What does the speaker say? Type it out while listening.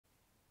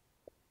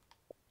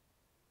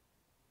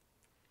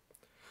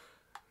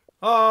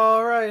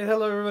Alright,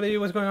 hello everybody,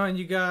 what's going on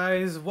you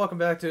guys? Welcome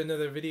back to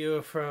another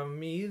video from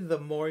me, the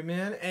Mori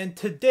Man, and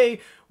today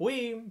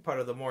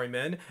part of the Mori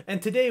Men,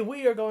 and today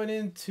we are going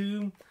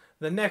into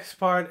the next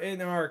part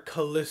in our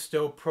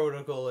Callisto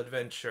Protocol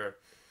adventure.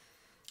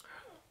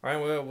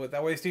 Alright, well,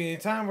 without wasting any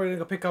time, we're going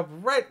to pick up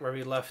right where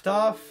we left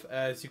off,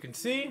 as you can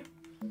see.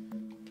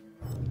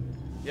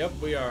 Yep,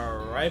 we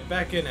are right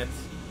back in it,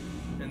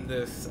 in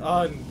this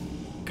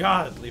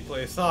ungodly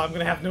place. Oh, I'm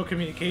going to have no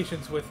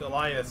communications with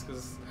Elias,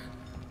 because...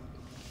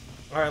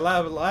 Alright,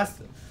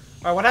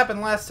 what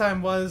happened last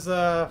time was,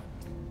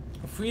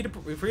 we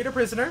freed a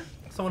prisoner,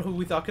 someone who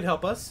we thought could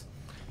help us.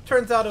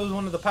 Turns out it was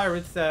one of the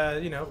pirates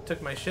that,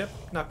 took my ship.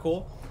 Not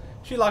cool.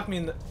 She locked me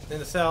in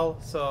the cell,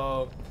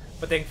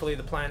 but thankfully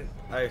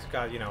I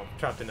got,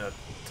 trapped in a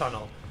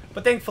tunnel.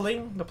 But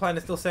thankfully, the plan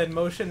is still set in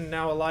motion, and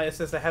now Elias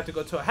says I have to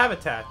go to a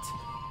habitat.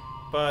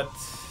 But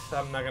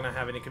I'm not gonna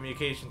have any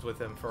communications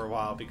with him for a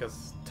while,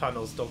 because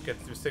tunnels don't get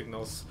through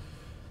signals.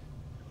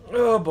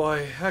 Oh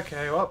boy,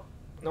 okay, well.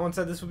 No one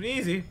said this would be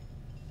easy.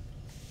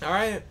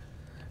 Alright.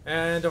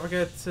 And don't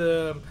forget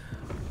to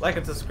like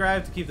and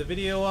subscribe to keep the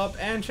video up,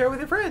 and share with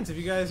your friends if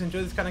you guys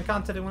enjoy this kind of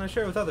content and want to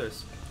share with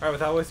others. Alright,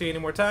 without wasting any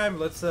more time,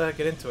 let's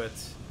get into it.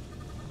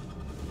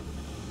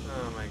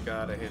 Oh my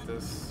god, I hate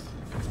this.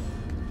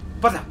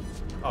 Buzz!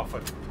 Oh,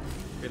 fuck.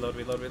 Reload,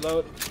 reload,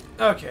 reload.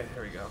 Okay,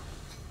 there we go.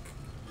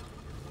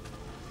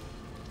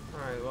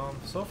 Alright, well,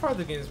 so far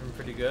the game's been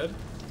pretty good.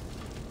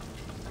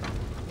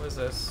 What is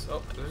this?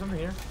 Oh, there's something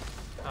here.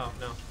 Oh,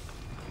 no.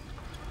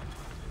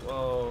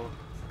 Whoa.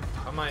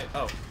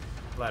 Oh,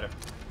 ladder.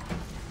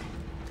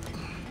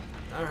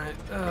 Alright,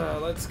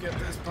 let's get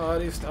this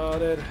party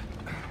started.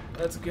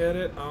 Let's get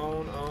it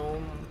on.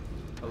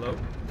 Hello?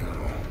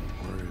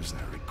 Where is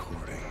that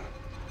recording?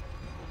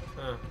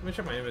 Let me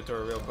check my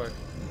inventory real quick.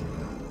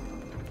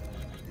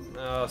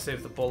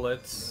 Save the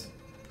bullets.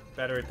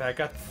 Battery pack.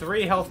 Got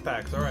 3 health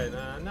packs. Alright,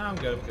 no, I'm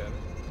good,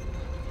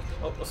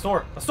 Oh, a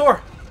store! A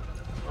store!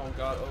 Oh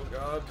god,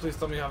 please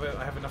tell me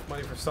I have enough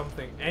money for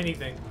something.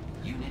 Anything.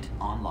 Unit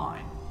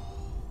online.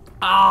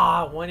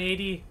 Ah,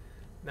 180?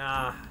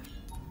 Nah.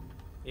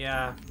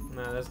 Yeah,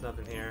 no, there's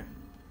nothing here.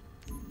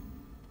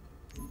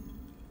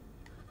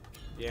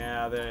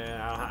 Yeah,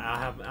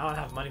 I don't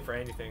have money for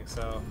anything,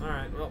 so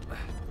alright, well.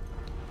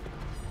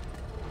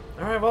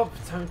 Alright, well,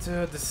 time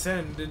to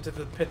descend into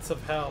the pits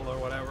of hell or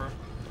whatever.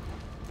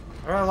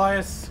 Alright,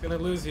 Elias, gonna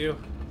lose you.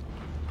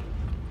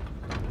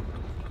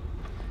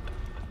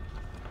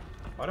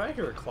 Why do I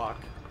hear a clock?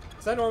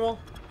 Is that normal?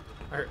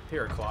 I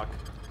hear a clock.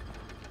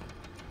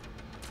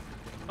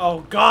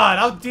 Oh god,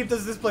 how deep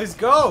does this place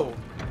go?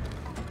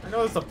 I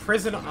know it's a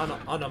prison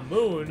on a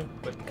moon,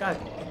 but god.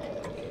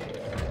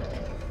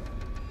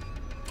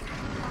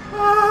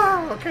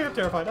 Ah, okay, I'm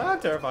terrified.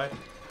 I'm terrified.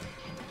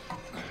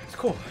 It's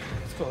cool.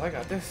 It's cool. I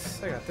got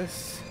this. I got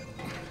this.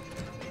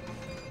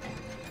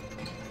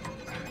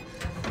 I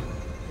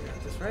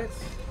got this, right?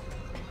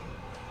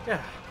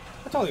 Yeah,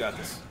 I totally got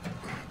this.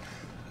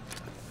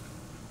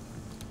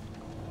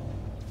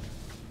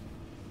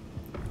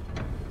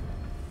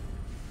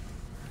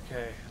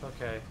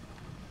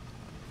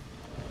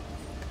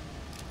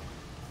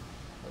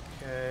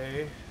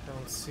 Okay, I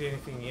don't see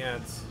anything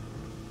yet.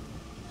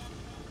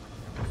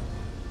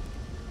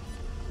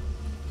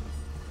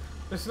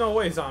 There's no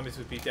way zombies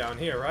would be down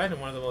here, right? In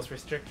one of the most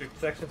restricted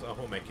sections? Oh,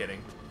 who am I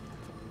kidding?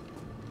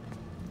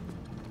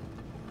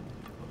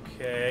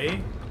 Okay.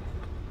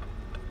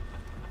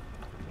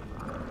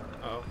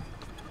 Oh.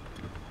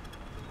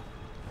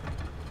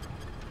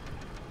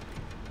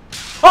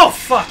 Oh,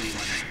 fuck!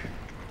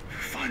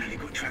 Finally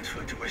got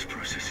transferred to West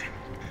Processing.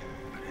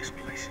 But this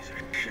place is a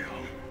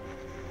shithole.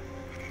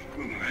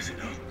 Rumor has it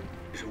though,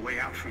 there's a way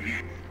out from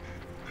here.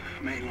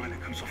 The main line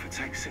that comes off of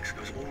Tank 6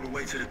 goes all the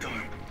way to the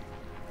dome.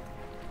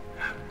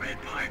 That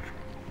red pipe.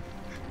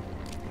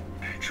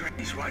 The train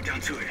is right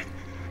down to it.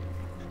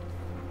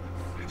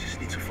 I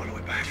just need to follow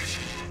it back.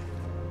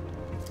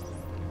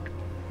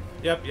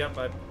 Yep,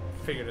 I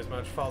figured as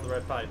much. Follow the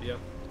red pipe, yep.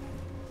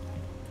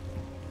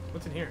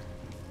 What's in here?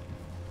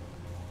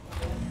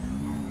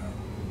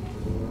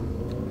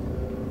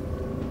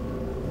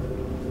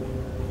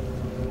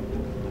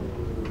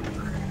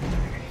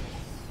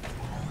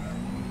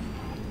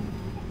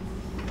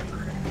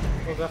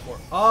 What was that for?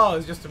 Oh,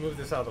 it's just to move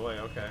this out of the way,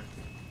 okay.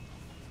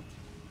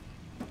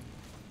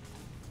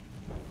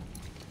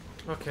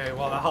 Okay,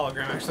 well, that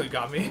hologram actually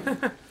got me.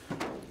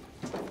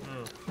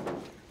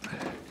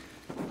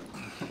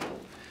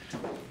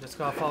 Just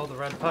gotta follow the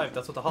red pipe,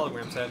 that's what the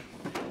hologram said.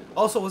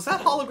 Also, was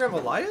that hologram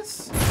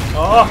Elias?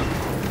 Oh!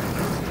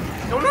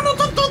 No,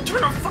 don't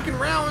turn fucking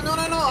around! No,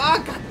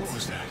 ah, God! What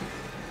was that?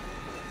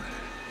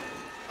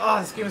 Ah,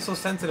 this game is so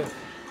sensitive.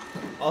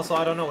 Also,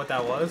 I don't know what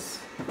that was.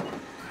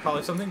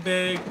 Probably something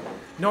big.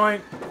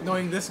 Knowing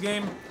this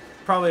game,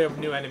 probably a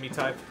new enemy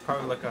type.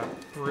 Probably like a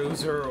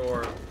bruiser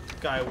or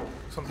guy,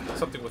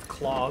 something with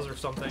claws or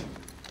something.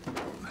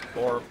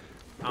 Or,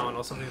 I don't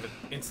know, something that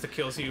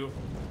insta-kills you.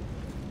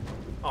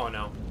 Oh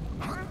no.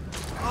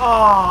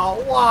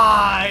 Oh,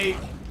 why?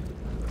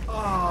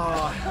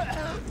 Oh,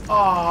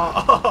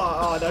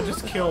 now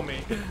just kill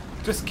me.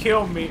 Just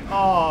kill me.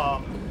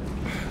 Oh.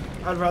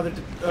 I'd rather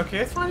do... Okay,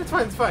 it's fine, it's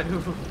fine, it's fine.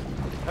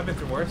 I've been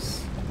through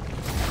worse.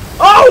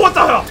 Oh, what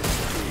the hell?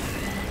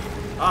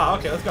 Ah,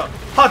 okay, let's go.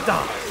 Hot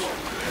dog.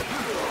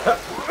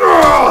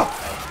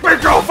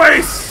 Make your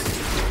face!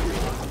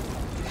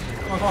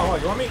 Come on, come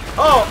on, you want me?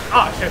 Oh!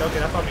 Ah, shit, okay,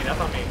 that's on me, that's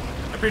on me.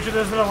 I'm pretty sure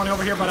there's another one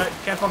over here, but I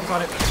can't focus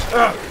on it.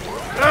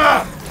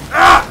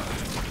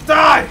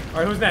 Die!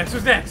 Alright, who's next?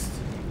 Who's next?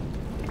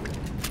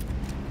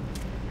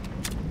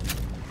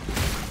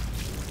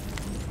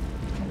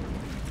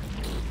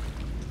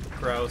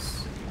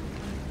 Gross.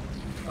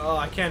 Oh,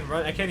 I can't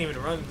run. I can't even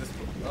run this.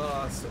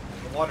 The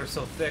water's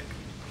so thick.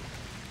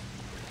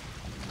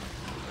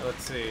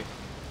 Let's see.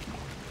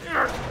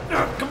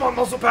 Come on,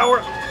 muscle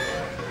power!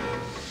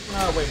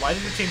 Oh, wait, why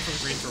did it change from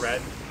green to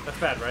red? That's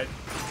bad, right?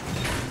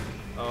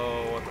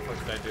 Oh, what the fuck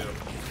did I do?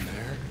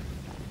 There?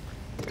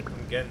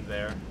 I'm getting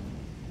there. Am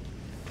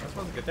I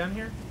supposed to get down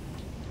here?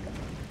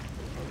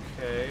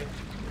 Okay.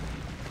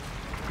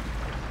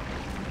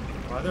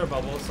 Why are there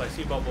bubbles? I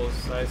see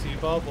bubbles. I see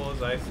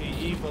bubbles. I see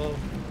evil.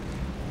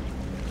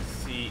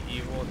 See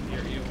evil.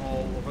 Hear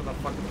evil. Where the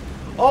fuck?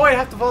 Oh, I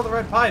have to follow the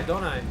red pipe,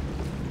 don't I?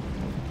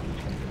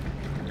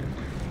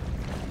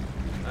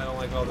 I don't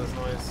like all this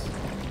noise.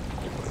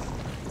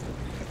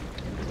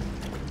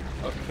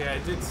 Okay, I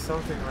did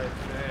something right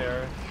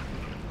there.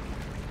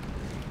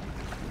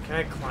 Can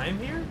I climb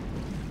here?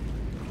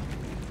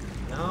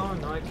 No,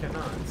 no, I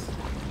cannot.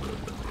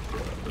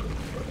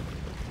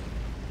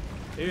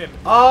 Maybe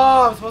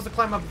oh, I'm supposed to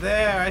climb up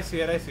there. I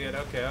see it, I see it.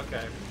 Okay,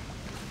 okay.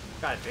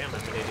 God damn,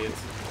 I'm an idiot.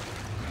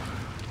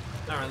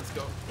 Alright, let's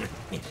go.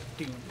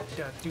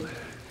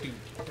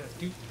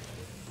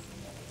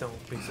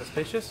 Don't be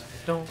suspicious.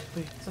 Don't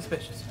be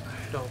suspicious.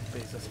 Don't be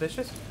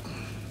suspicious.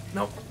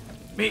 Nope.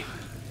 Be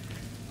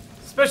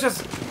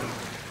suspicious.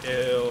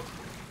 Ew.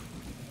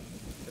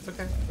 It's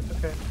okay. It's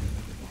okay.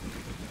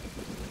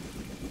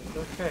 It's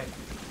okay.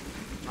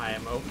 I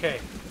am okay.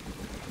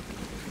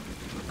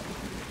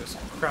 Just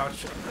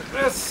crouch like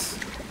this.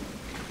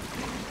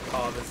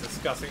 Oh, this is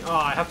disgusting. Oh,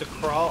 I have to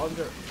crawl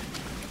under.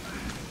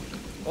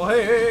 Oh,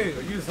 hey, hey, hey.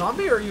 Are you a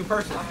zombie or are you a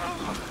person?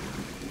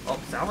 Oh,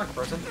 sound like a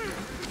person.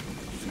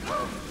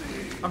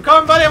 I'm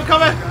coming, buddy. I'm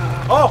coming.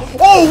 Oh,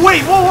 oh,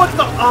 wait. Whoa, what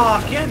the?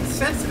 Ah, getting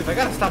sensitive. I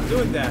gotta stop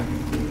doing that.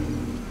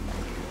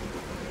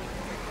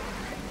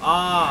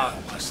 Ah,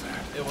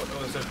 it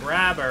was a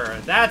grabber.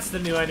 That's the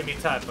new enemy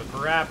type, a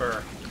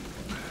grabber.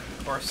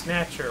 Or a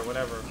snatcher,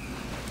 whatever.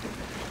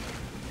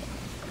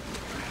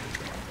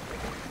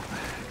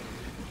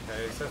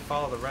 Okay, it says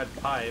follow the red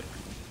pipe.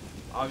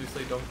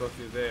 Obviously, don't go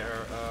through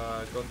there.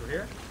 Go through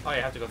here? Oh,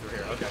 you have to go through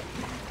here. Okay.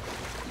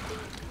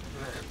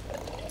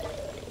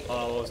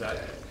 Oh, what was that?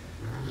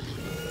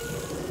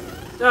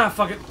 Ah,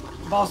 fuck it.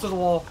 Balls to the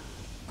wall.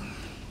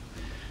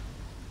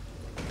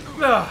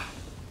 Ah.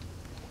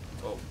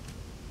 Oh.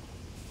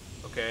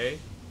 Okay.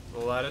 The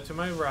ladder to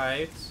my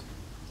right.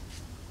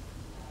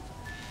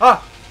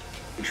 Ah!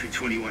 Entry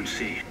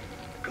 21C.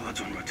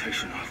 Guards on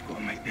rotation. I've got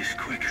to make this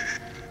quick.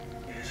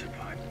 Here's a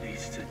pipe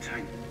leads to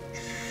tank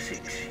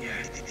 6,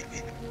 yeah.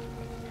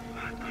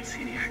 I don't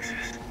see any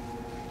access.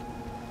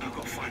 I've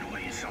got to find a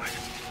way inside.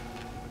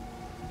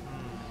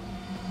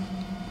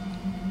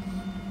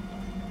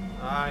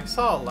 I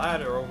saw a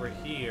ladder over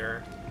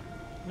here.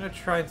 I'm gonna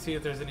try and see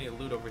if there's any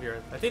loot over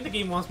here. I think the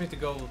game wants me to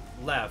go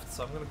left,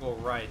 so I'm gonna go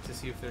right to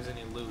see if there's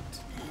any loot.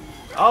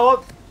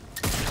 Oh!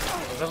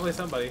 There's definitely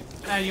somebody.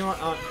 Hey, you want...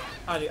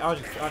 I'll need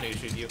to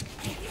shoot you.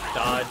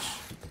 Dodge.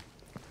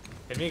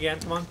 Hit me again,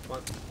 come on. Come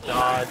on.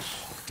 Dodge.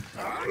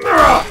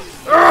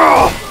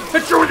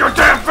 Hit you in your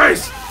damn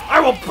face! I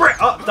will break...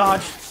 Oh,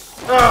 dodge.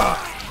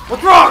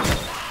 What's wrong?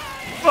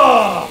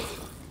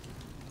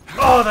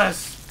 Oh,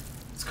 this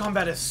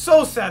combat is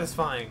so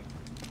satisfying.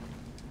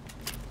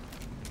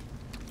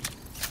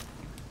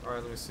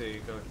 Alright, let me see.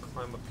 Gonna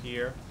climb up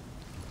here.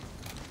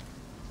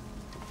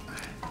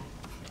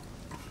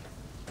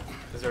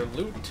 Is there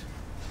loot?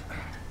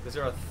 Is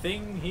there a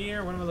thing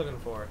here? What am I looking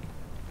for?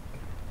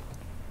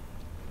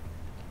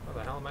 Where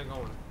the hell am I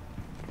going?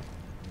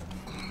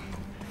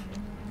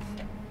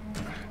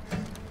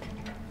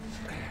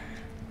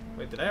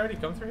 Wait, did I already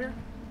come through here?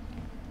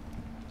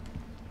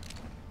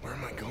 Where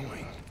am I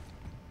going?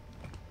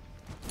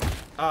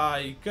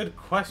 Good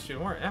question.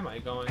 Where am I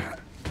going?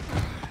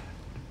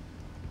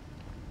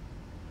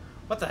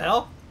 What the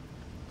hell?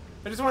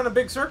 I just went in a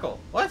big circle.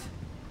 What?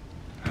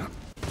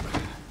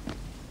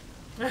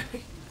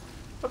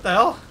 What the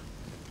hell?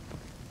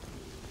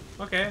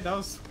 Okay, that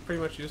was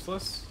pretty much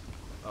useless.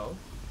 Oh.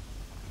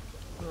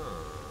 Huh.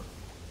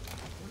 I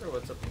wonder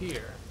what's up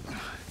here.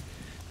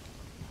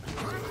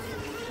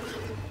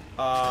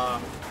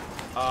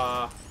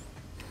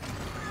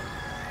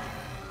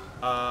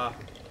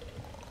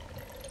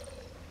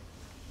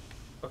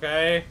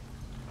 Okay.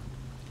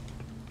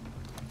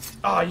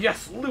 Ah,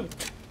 yes,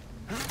 loot!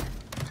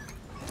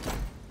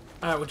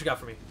 Alright, what you got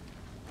for me?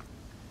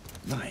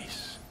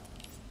 Nice.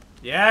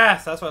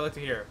 Yes, that's what I like to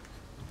hear.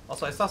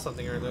 Also, I saw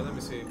something earlier. Let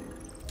me see.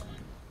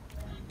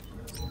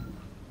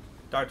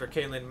 Dr.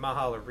 Kaylin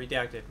Mahala,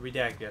 redacted,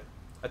 redacted.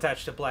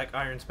 Attached to Black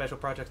Iron Special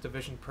Projects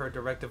Division per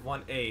Directive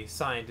 1A,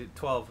 signed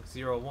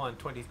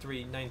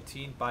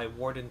 12/01/23/19 by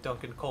Warden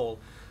Duncan Cole.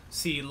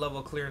 C.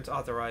 Level clearance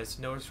authorized.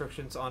 No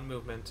restrictions on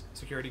movement.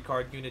 Security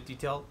card unit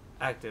detail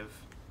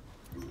active.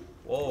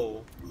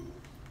 Whoa.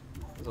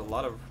 There's a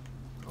lot of...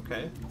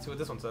 Okay, let's see what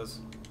this one says.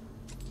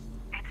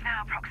 It's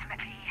now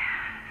approximately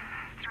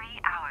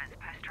 3 hours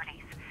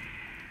post-release.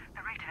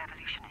 The rate of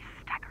evolution is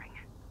staggering.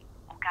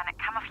 Organic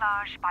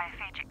camouflage,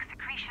 biophagic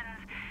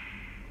secretions,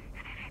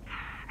 as if it's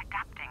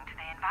adapting to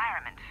the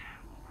environment.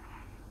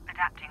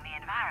 Adapting the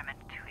environment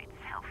to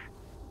itself.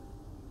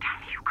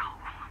 Damn you, Cole.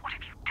 What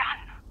have you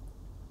done?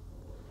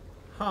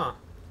 Huh.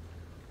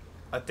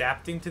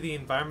 Adapting to the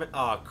environment?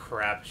 Oh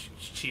crap.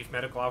 Chief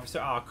Medical Officer.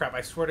 Oh crap,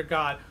 I swear to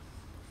God.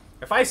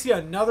 If I see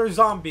another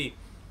zombie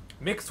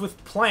mixed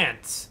with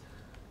plants,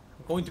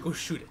 I'm going to go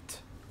shoot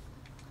it.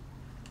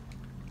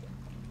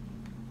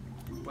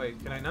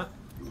 Wait, can I not?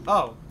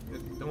 Oh,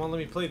 they won't let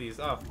me play these.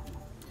 Oh.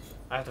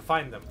 I have to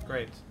find them.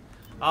 Great.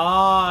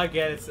 Ah, I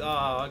get it.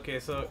 Oh,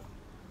 okay, so...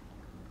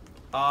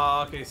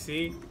 Oh, okay,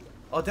 see?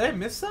 Oh, did I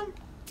miss some?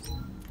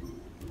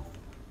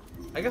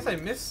 I guess I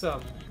missed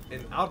some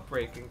in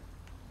Outbreak.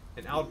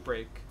 In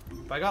Outbreak.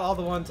 But I got all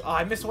the ones... Oh,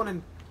 I missed one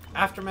in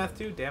Aftermath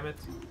too? Damn it.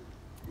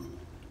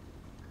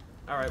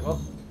 Alright, well.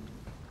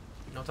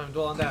 No time to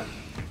dwell on that.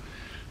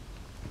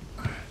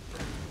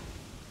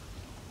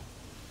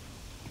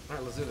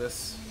 Alright, let's do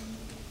this.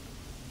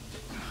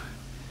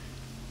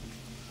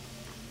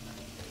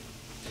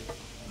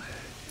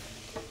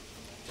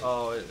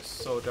 Oh, it is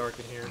so dark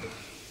in here.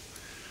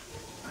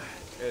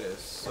 It is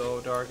so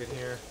dark in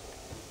here.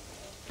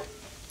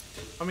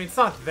 I mean, it's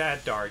not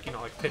that dark, you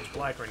know, like pitch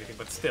black or anything,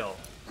 but still.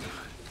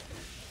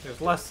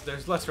 There's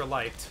lesser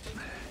light.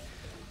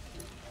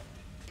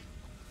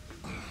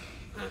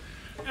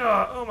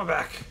 Oh, my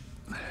back.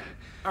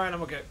 Alright,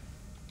 I'm okay.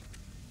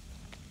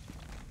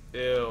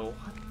 Ew.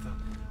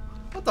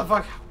 What the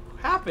fuck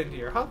happened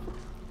here? How?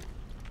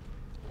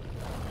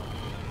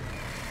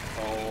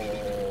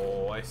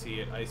 Oh, I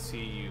see it. I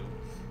see you.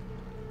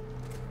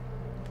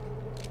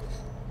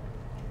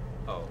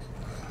 Oh.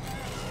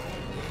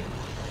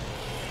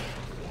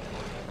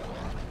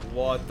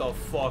 What the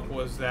fuck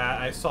was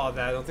that? I saw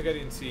that. I don't think I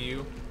didn't see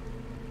you.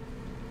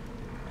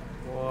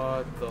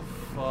 What the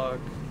fuck?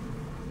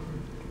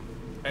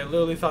 I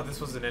literally thought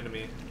this was an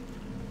enemy.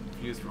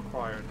 Fuse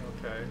required.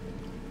 Okay.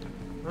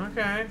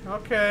 Okay.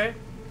 Okay.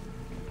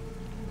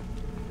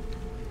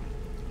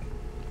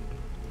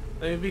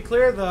 Let me be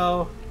clear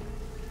though.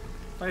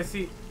 If I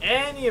see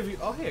any of you...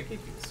 Oh, hey, I gave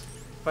these.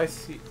 If I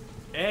see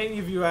any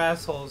of you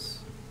assholes...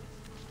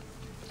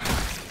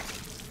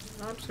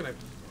 I'm just gonna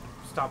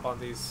stomp on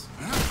these.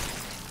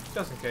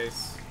 Just in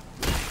case.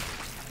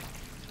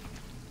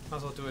 Might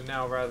as well do it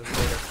now rather than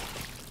later.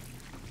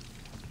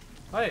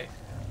 Hey.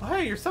 Oh,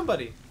 hey, you're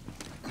somebody.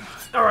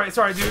 Alright,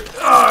 sorry, dude.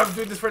 Oh, I'm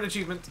doing this for an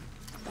achievement.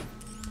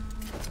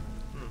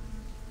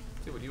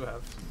 See what you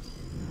have.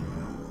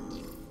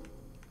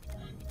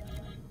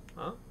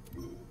 Huh?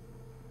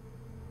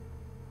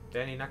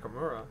 Danny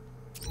Nakamura.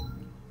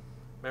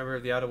 Member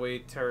of the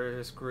out-of-weight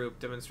terrorist group,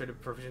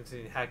 demonstrated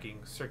proficiency in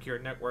hacking, secure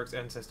networks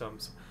and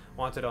systems.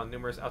 Wanted on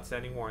numerous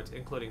outstanding warrants,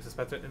 including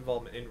suspected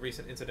involvement in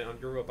recent incident on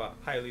Europa.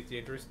 Highly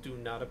dangerous. Do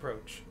not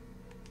approach.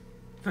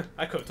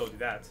 I could have told you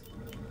that.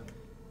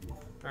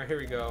 Alright, here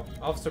we go.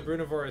 Officer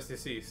Brunavor is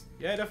deceased.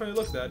 Yeah, it definitely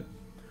looks dead.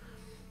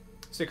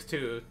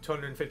 6'2",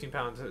 215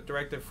 pounds.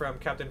 Directive from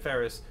Captain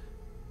Ferris.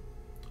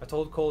 I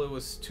told Cole it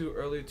was too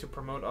early to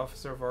promote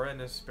Officer Voren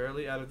is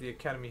barely out of the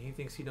academy. He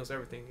thinks he knows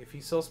everything. If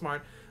he's so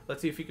smart,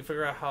 let's see if he can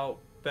figure out how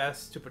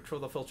best to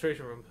patrol the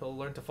filtration room. He'll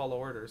learn to follow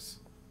orders.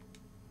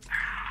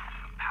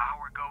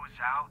 Power goes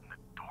out and the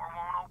door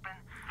won't open?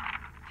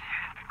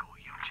 Typical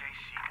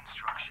UJC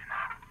construction.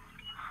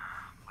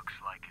 Looks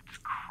like it's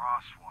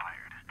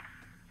cross-wired.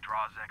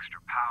 Draws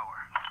extra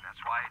power.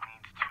 That's why it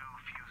needs 2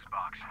 fuse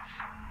boxes.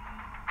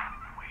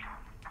 Wait,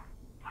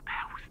 what the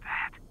hell was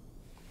that?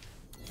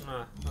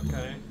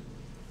 Okay.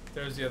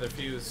 There's the other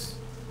fuse.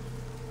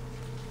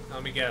 Now,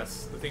 let me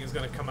guess. The thing is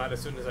gonna come out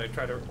as soon as I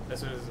try to...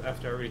 As soon as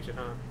after I reach it,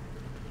 huh?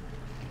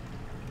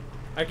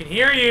 I can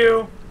hear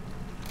you!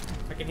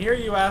 I can hear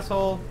you,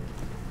 asshole!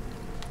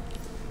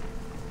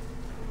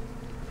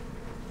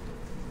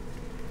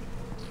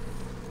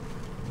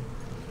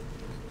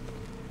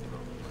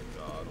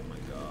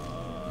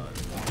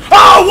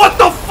 Oh, what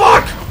the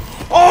fuck?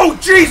 Oh,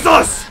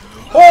 Jesus!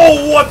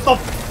 Oh, what the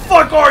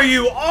fuck are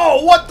you?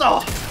 Oh, what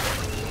the...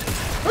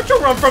 Don't you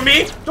run from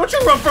me! Don't you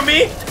run from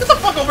me! Get the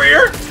fuck over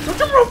here! Don't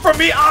you run from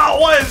me! Ah,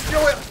 what is...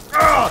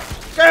 God!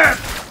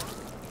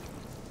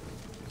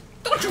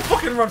 Don't you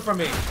fucking run from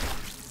me!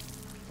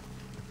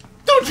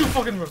 Don't you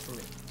fucking run from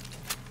me!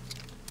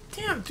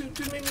 Damn, dude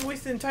made me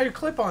waste the entire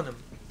clip on him.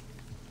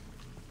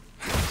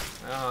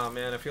 Oh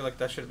man, I feel like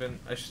that should have been...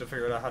 I should have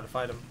figured out how to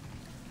fight him.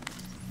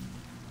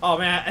 Oh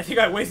man, I think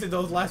I wasted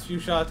those last few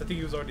shots. I think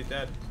he was already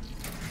dead.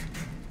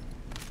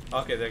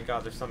 Okay, thank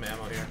God, there's some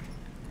ammo here.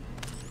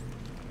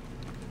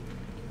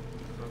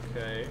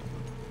 Okay.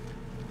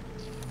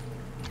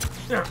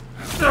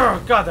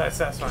 Oh, God, that's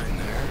satisfying.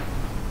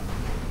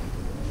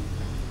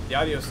 The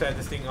audio said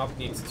this thing up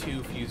needs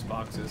 2 fuse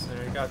boxes, and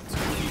I got 2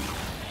 fuse.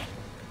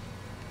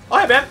 Oh,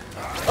 hey, man!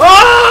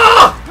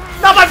 Oh!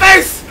 Not my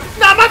face!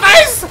 Not my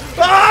face!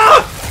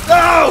 Oh!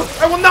 No!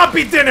 I will not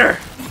be dinner!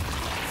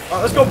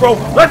 Let's go, bro!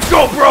 Let's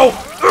go, bro!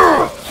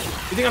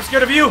 You think I'm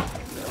scared of you?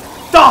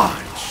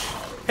 Dodge!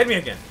 Hit me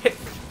again. Hit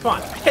me. Come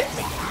on, hit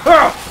me.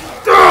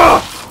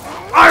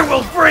 I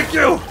will break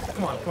you!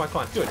 Come on, come on,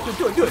 come on. Do it, do it,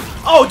 do it, do it.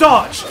 Oh,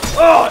 dodge!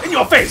 Oh, in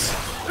your face!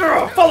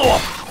 Follow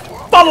up!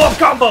 Follow up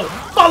combo!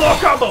 Follow up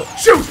combo!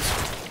 Shoot!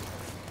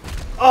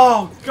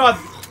 Oh, God.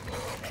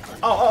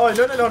 Oh,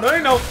 no, no, no,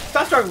 no, no.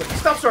 Stop struggling.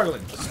 Stop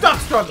struggling. Stop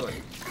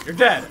struggling. You're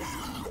dead.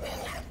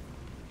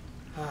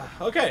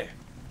 Okay.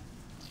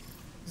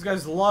 These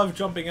guys love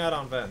jumping out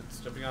on vents.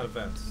 Jumping out of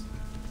vents.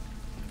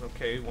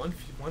 Okay, one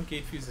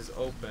gate fuse is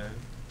open.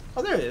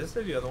 Oh, there it is.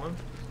 There's the other one.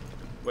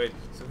 Wait,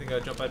 something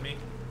gotta jump at me?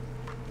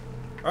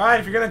 Alright,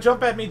 if you're gonna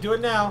jump at me, do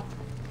it now.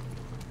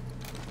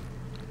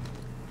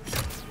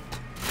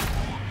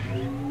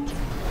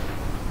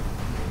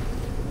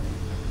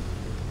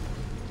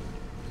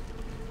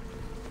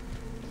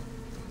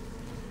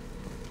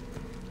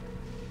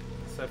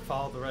 So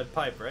follow the red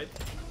pipe, right?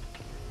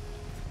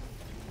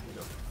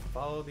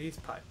 Follow these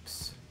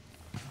pipes.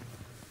 I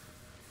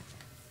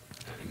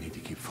need to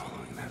keep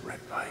following that red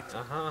pipe.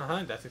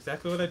 That's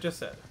exactly what I just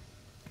said.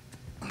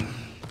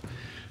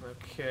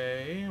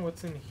 Okay,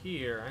 what's in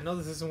here? I know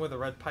this isn't where the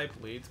red pipe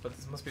leads, but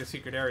this must be a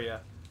secret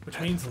area, which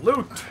means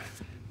loot!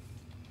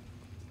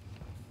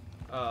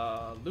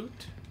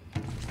 Loot?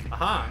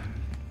 Aha!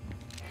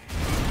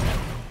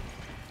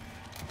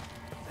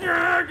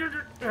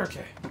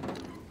 Okay.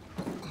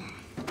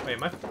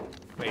 Wait,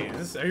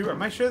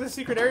 am I sure this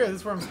secret area? This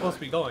is where I'm supposed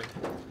to be going.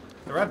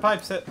 The red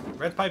pipe said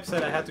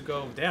I had to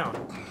go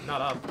down,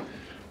 not up.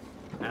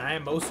 And I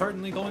am most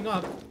certainly going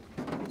up.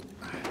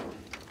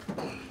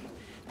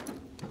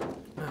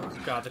 Oh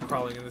God, the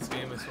crawling in this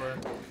game, I swear.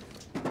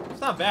 It's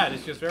not bad,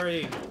 it's just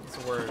very, what's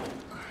the word?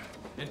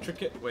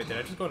 Intricate? Wait, did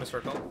I just go in a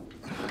circle?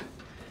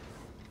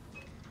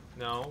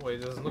 No,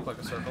 wait, it doesn't look like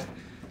a circle.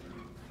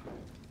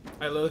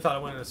 I literally thought I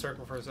went in a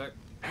circle for a sec.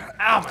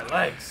 Ow, my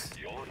legs!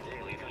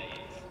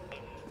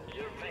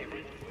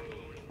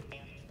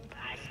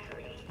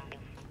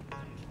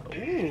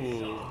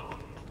 Ooh.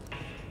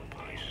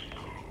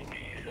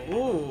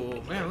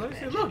 Ooh, man, let me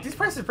see. Look, these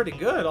prices are pretty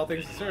good, all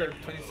things considered.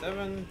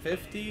 27,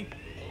 50.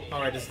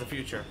 Alright, this is the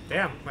future.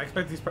 Damn, I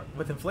expect these,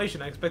 with inflation,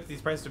 I expect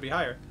these prices to be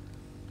higher.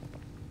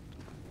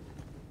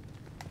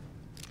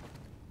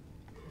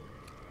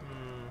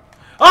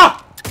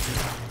 Ah!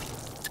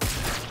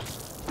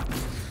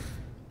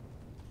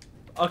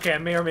 Okay, I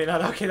may or may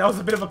not. Okay, that was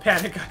a bit of a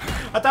panic.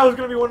 I thought it was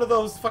gonna be one of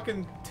those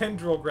fucking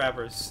tendril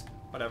grabbers.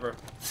 Whatever.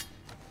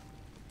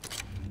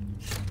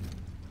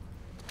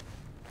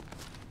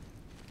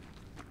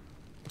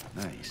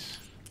 Nice.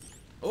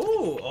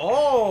 Ooh,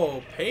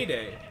 oh,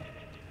 payday.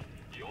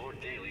 Your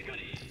daily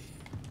goodies.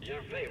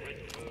 Your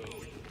favorite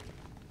food.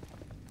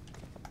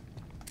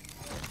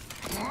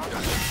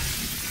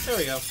 There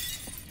we go.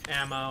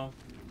 Ammo.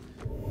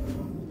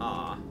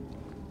 Ah.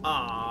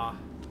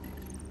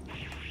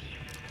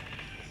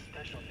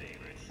 Special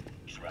favorites.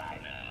 Try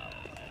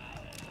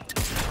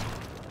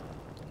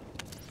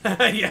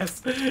now.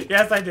 Yes.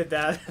 Yes, I did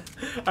that.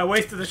 I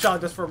wasted the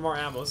shot just for more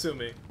ammo, sue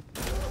me.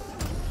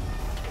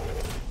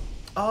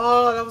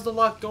 Oh, that was the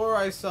locked door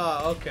I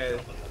saw. Okay.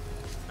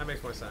 That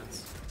makes more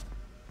sense.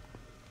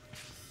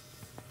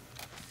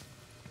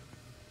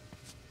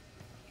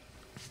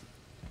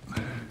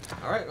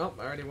 Alright, well,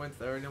 I already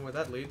know where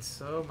that leads,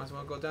 so might as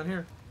well go down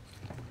here.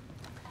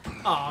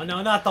 Oh,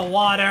 no, not the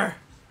water!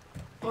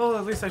 Well,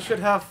 at least I should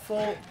have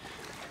full...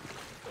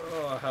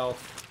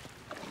 health.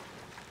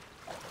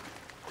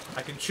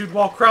 I can shoot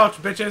while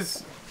crouched,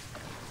 bitches!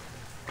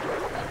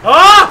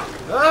 Ah!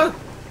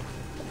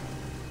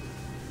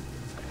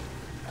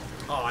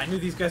 Oh, I knew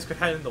these guys could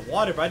hide in the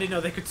water, but I didn't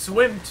know they could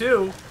swim,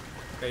 too!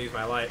 Gotta use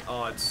my light.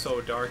 Oh, it's so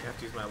dark, I have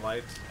to use my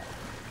light.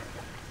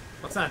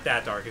 Well, it's not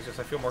that dark, it's just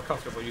I feel more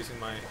comfortable using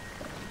my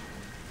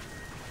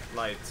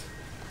light.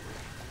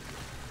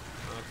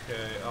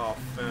 Okay, oh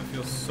man, I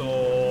feel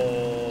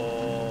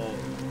so...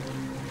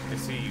 I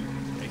see you.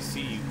 I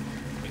see you.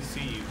 I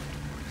see you.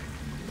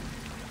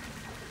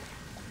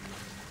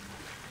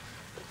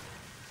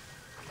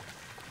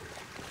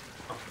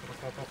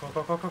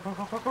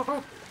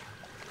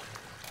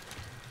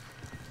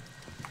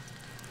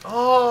 Oh,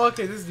 oh,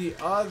 okay, this is the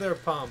other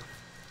pump.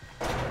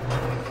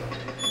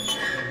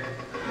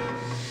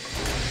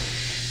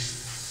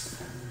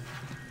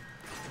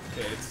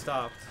 Okay, it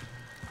stopped.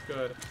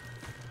 Good.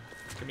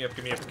 Give me up,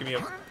 give me up, give me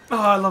up. Oh,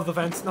 I love the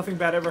vents. Nothing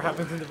bad ever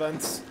happens in the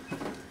vents.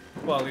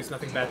 Well, at least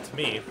nothing bad to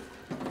me.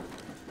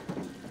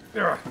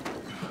 Ugh.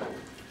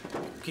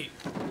 Keep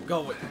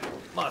going.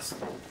 Must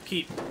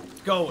keep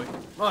going.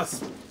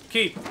 Must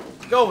keep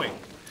going.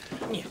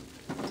 Yeah.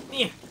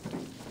 Yeah.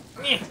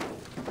 Yeah.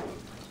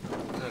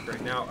 Not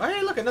great now. Oh,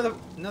 hey, look, another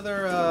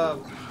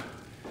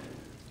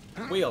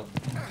wheel.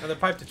 Another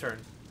pipe to turn.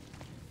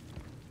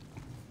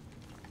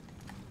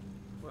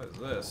 What is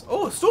this?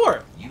 Oh, a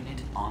store!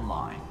 Unit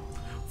online.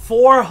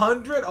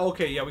 400?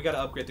 Okay, yeah, we gotta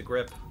upgrade the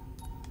grip.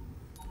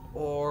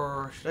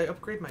 Or should I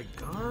upgrade my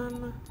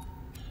gun?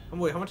 Oh,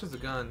 wait, how much is the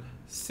gun?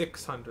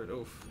 600.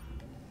 Oof.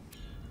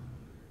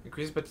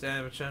 Increase but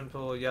damage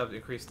tempo. Yeah,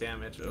 increased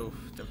damage. Oof,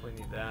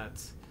 definitely need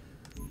that.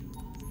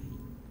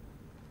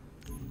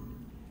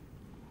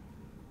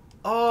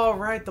 Oh,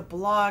 right, the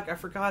block. I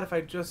forgot if I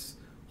just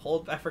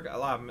hold. I forgot.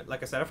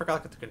 Like I said, I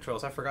forgot the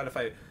controls. I forgot if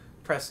I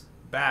press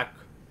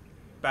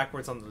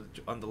backwards on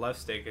the left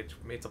stick, it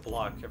makes a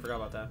block. I forgot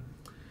about that.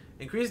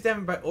 Increase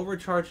damage by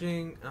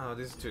overcharging. Oh,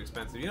 this is too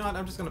expensive. You know what?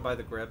 I'm just gonna buy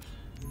the grip.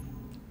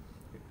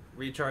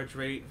 Recharge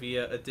rate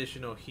via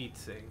additional heat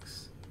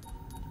sinks.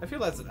 I feel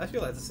that's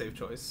a safe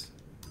choice.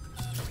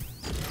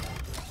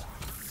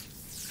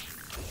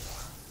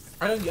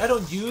 I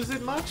don't use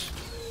it much,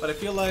 but I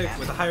feel like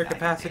with a higher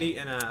capacity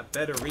and a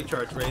better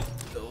recharge rate,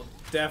 it'll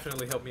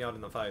definitely help me out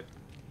in the fight.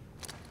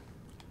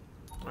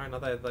 All right, now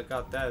that I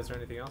got that, is there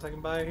anything else I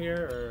can buy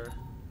here or?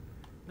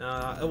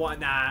 Nah,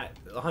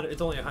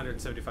 it's only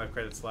 175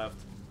 credits left.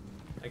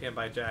 I can't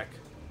buy jack.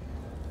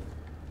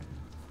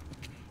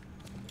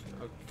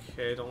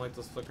 Okay, don't like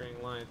those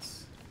flickering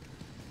lights.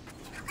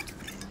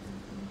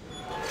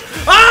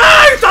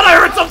 Ah! I thought I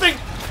heard something!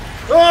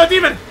 Oh,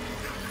 demon!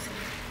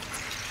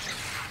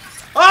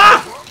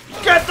 Ah!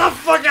 Get the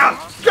fuck out!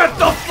 Get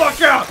the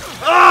fuck out!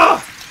 Ah!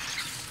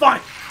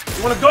 Fine.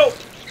 You wanna go?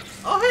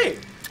 Oh, hey!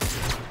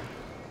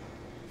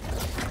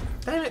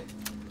 Damn it.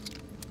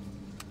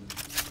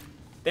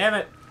 Damn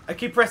it. I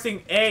keep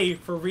pressing A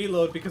for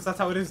reload because that's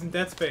how it is in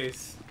Dead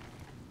Space.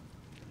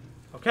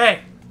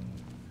 Okay.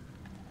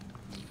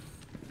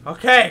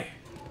 Okay.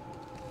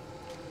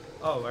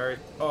 Oh, I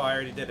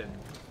already did it.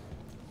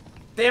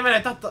 Damn it!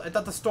 I thought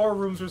the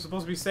storerooms were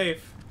supposed to be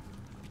safe.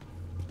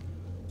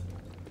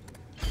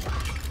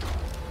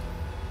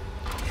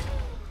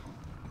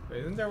 Wait,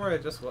 isn't there where I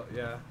just was?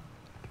 Yeah.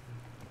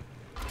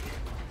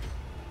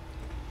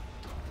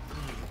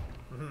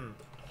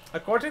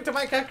 According to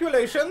my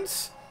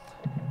calculations,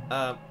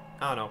 I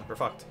don't know. We're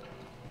fucked.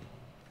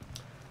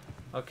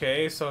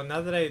 Okay, so now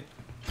that I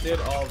did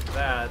all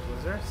that,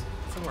 was there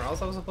somewhere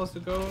else I was supposed to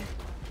go?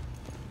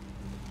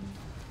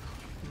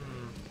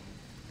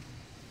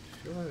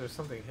 I feel like there's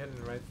something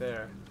hidden right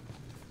there.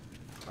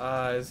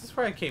 Is this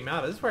where I came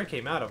out of? This is where I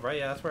came out of, right?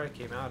 Yeah, that's where I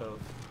came out of.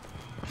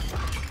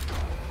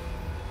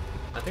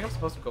 I think I'm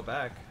supposed to go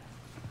back.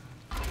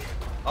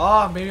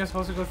 Oh, maybe I'm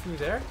supposed to go through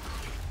there?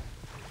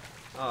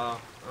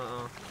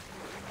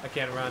 I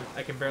can't run.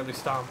 I can barely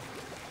stomp.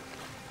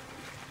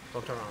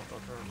 Don't turn around.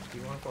 Don't turn around.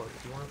 Keep going forward.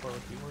 Keep going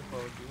forward. Keep going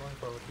forward. Keep going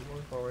forward. Keep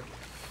going forward.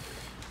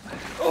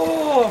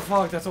 Oh,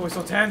 fuck. That's always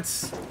so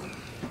tense.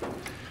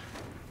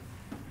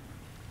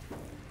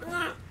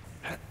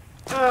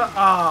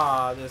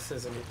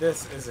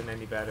 This isn't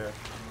any better.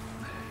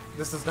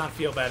 This does not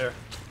feel better.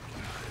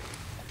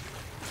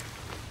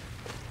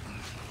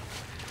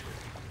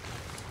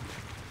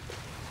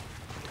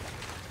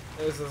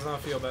 This does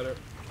not feel better.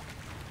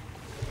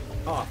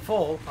 Oh,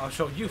 fool. I'll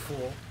show you,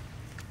 fool.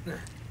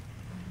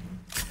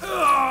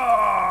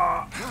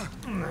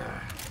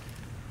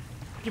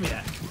 Give me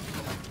that.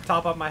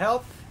 Top up my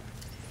health.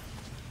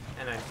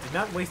 And I did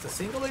not waste a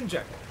single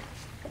injector.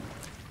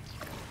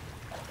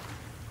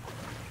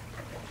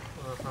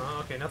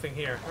 Okay, nothing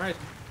here. Alright.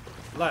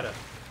 Ladder.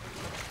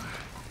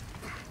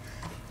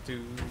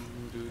 Do.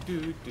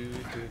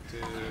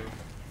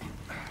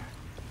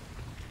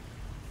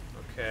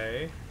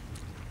 Okay.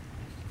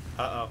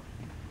 Uh-oh.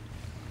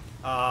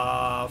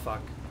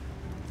 Fuck.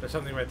 There's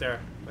something right there.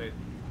 Wait.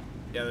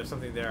 Yeah, there's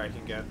something there I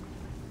can get.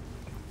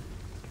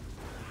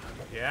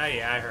 Yeah,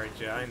 I heard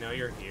you. I know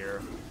you're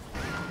here.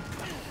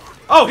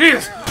 Oh,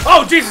 Jesus!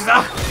 Oh, Jesus!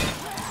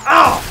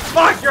 Oh,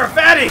 fuck! You're a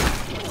fatty!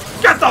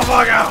 Get the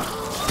fuck out!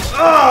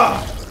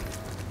 Ugh!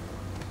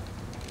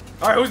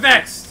 Alright, who's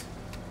next?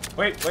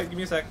 Wait, give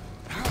me a sec.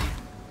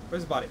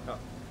 Where's the body? Oh.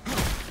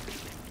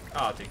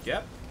 I'll take you.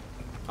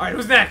 Alright,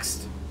 who's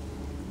next?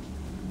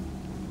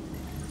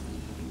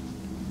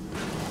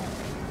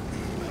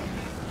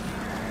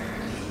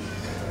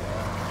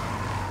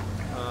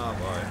 Oh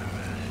boy.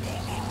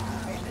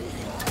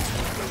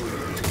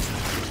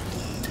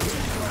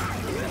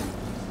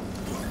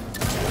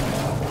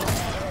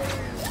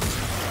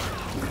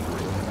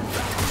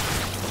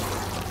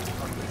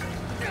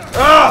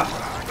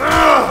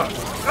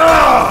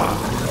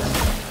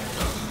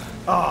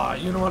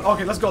 You know what?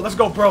 Okay, let's go,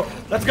 bro.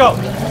 Let's go.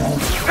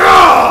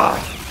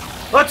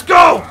 Let's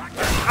go!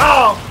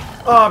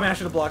 Oh man, I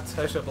should have blocked.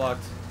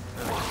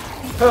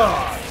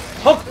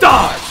 Hook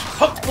dodge!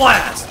 Hook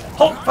blast!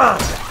 Hook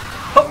bounce!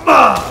 Hook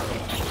bob!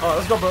 Oh,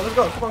 let's go, bro. Let's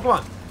go. Come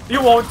on.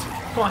 You won't.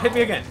 Come on, hit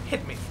me again.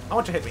 Hit me. I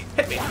want you to hit me.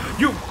 Hit me.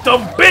 You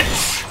dumb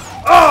bitch!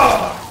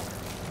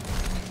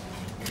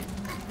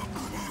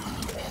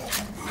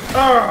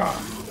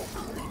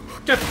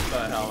 Get the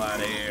hell out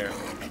of here.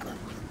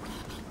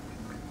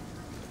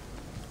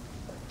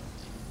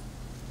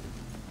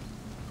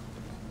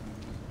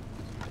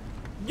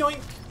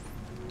 Yoink!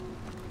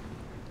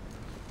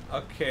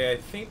 Okay, I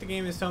think the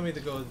game is telling me to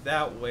go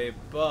that way,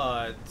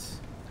 but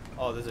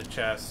Oh, there's a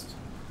chest.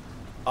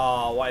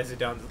 Oh, why is it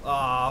down?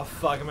 Oh,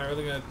 fuck. Am I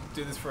really gonna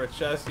do this for a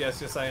chest?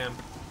 Yes, yes, I am.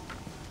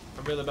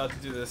 I'm really about to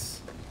do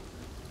this.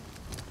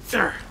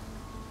 Come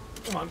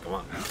on, come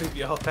on. Please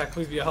be a health pack.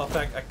 Please be a health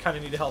pack. I kind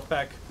of need a health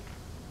pack.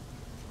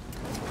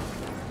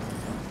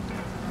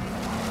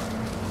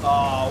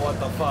 Oh, what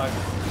the fuck?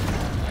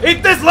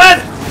 Eat this lead!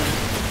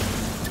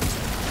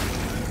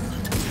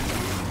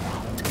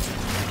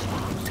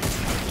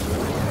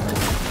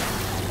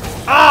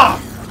 Ah!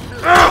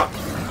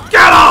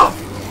 Get off!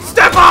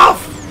 Step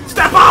off!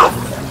 Step off!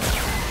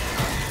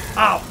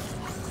 Ow!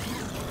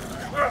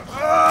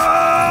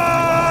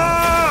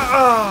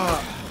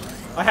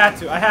 I had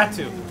to. I had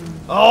to.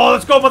 Oh,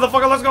 let's go,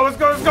 motherfucker! Let's go! Let's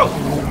go! Let's go!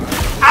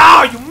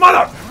 Ow, you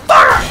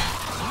motherfucker!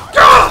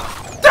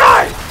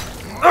 Die!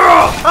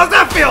 How's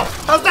that feel?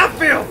 How's that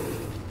feel?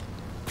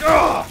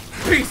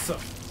 Piece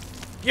of...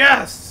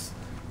 Yes!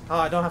 Oh,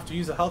 I don't have to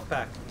use a health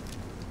pack.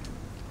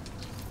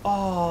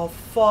 Oh,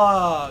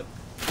 fuck.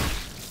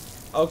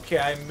 Okay,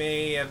 I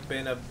may have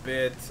been a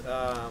bit,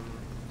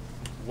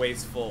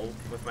 wasteful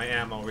with my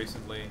ammo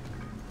recently.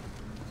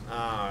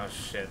 Oh,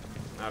 shit.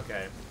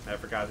 Okay, I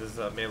forgot. This is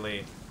a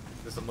melee...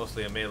 This is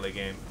mostly a melee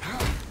game.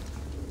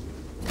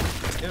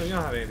 You don't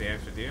have anything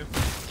extra, do you?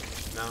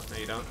 No? No,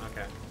 you don't?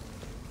 Okay.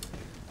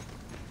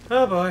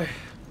 Oh, boy.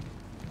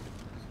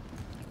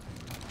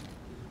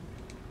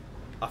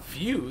 A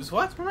fuse?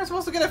 What? Where am I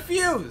supposed to get a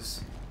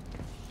fuse?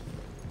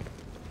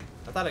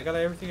 I thought I got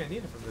everything I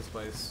needed from this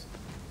place.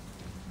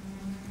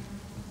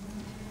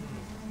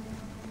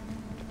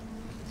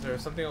 Is there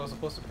something I was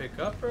supposed to pick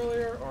up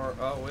earlier? Or,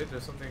 oh wait,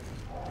 there's something...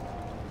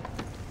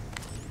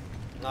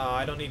 No,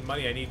 I don't need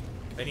money, I need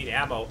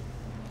ammo.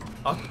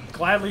 I'll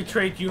gladly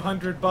trade you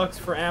 $100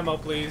 for ammo,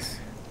 please.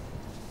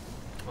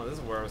 Oh, this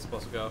is where I was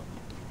supposed to go.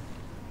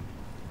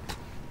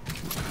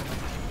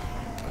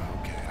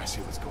 Okay, I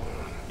see what's going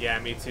on. Yeah,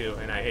 me too,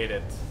 and I hate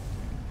it.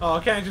 Oh,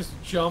 can't I just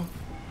jump?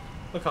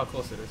 Look how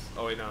close it is.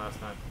 Oh wait, no, that's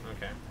not.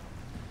 Okay.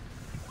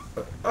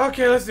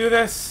 Okay, let's do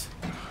this.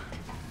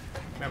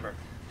 Remember,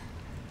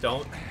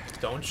 don't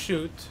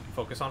shoot.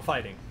 Focus on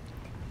fighting.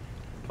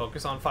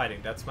 Focus on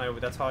fighting. That's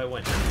how I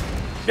win.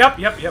 Yep.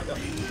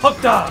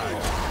 Hook dodge.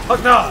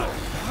 Hook dodge.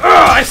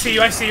 I see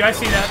you. I see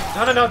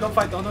that. No. Don't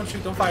fight. Don't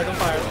shoot. Don't fire. Come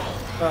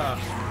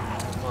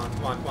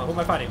on. Who am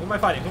I fighting?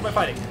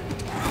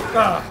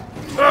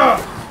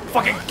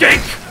 Fucking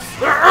gink.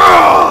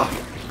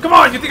 Come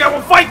on. You think I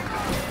won't fight?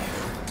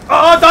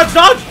 Oh,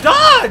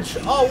 dodge!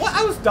 Oh, what?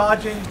 I was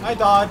dodging. I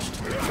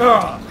dodged.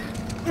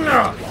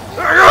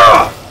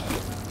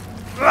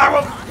 I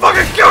will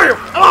fucking kill you!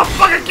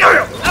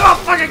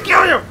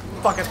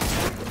 Fuck it.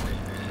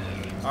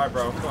 Alright,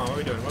 bro. Come on. What are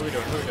we doing?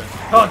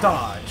 Oh,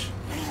 dodge.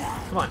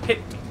 Come on.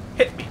 Hit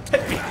me.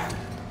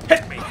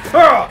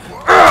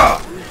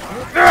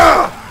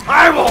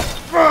 I will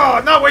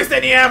not waste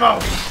any ammo.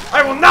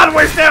 I will not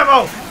waste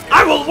ammo.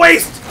 I will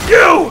waste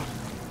you.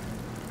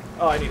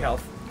 Oh, I need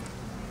health.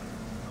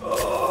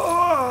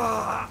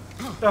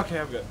 Okay,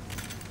 I'm good.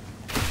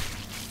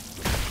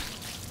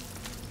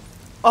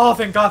 Oh,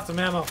 thank God, some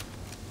ammo.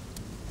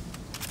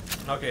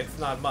 Okay, it's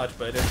not much,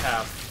 but it is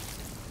half.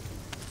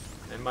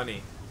 And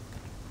money.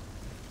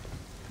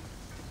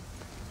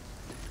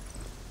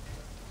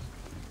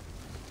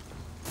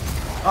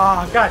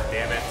 Ah, oh, God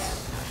damn it.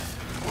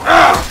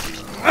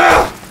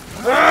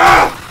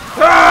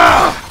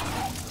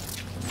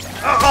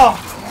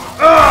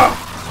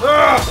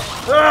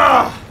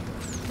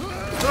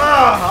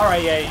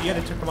 Alright, yeah, you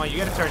gotta turn. Come on, you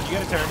gotta turn.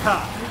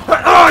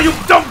 Oh, you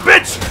dumb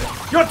bitch!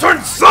 Your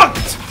turn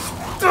sucked!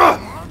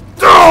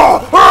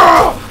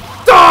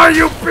 Die,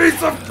 you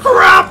piece of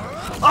crap!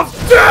 Of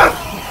death!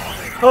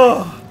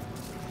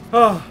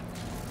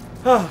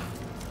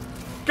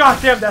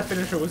 God damn, that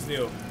finisher was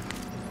new.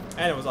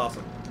 And it was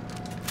awesome.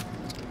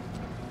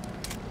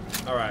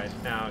 Alright,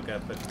 now I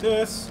gotta put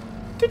this.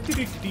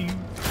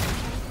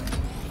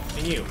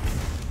 And you.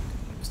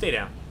 Stay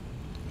down.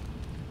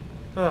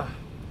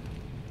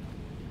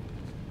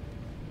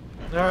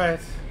 Alright.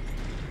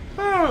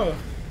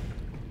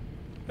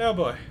 Oh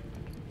boy.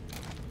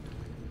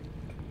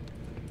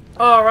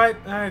 Alright,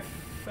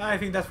 I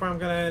think that's where I'm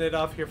gonna end it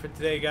off here for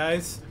today,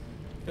 guys.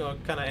 You know,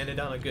 kind of ended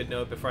on a good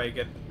note before I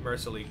get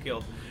mercilessly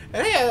killed.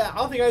 And hey, I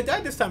don't think I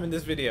died this time in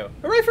this video.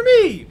 Hooray for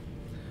me!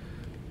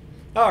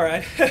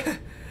 Alright. Alright,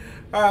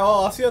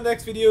 well, I'll see you on the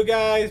next video,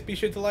 guys. Be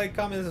sure to like,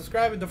 comment, and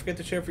subscribe, and don't forget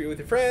to share for you with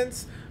your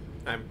friends.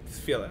 I'm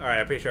feeling... Alright,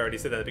 I'm pretty sure I already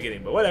said that at the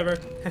beginning, but whatever.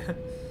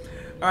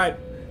 Alright,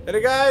 later,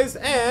 guys,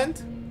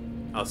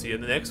 and I'll see you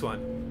in the next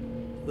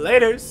one.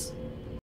 Laters!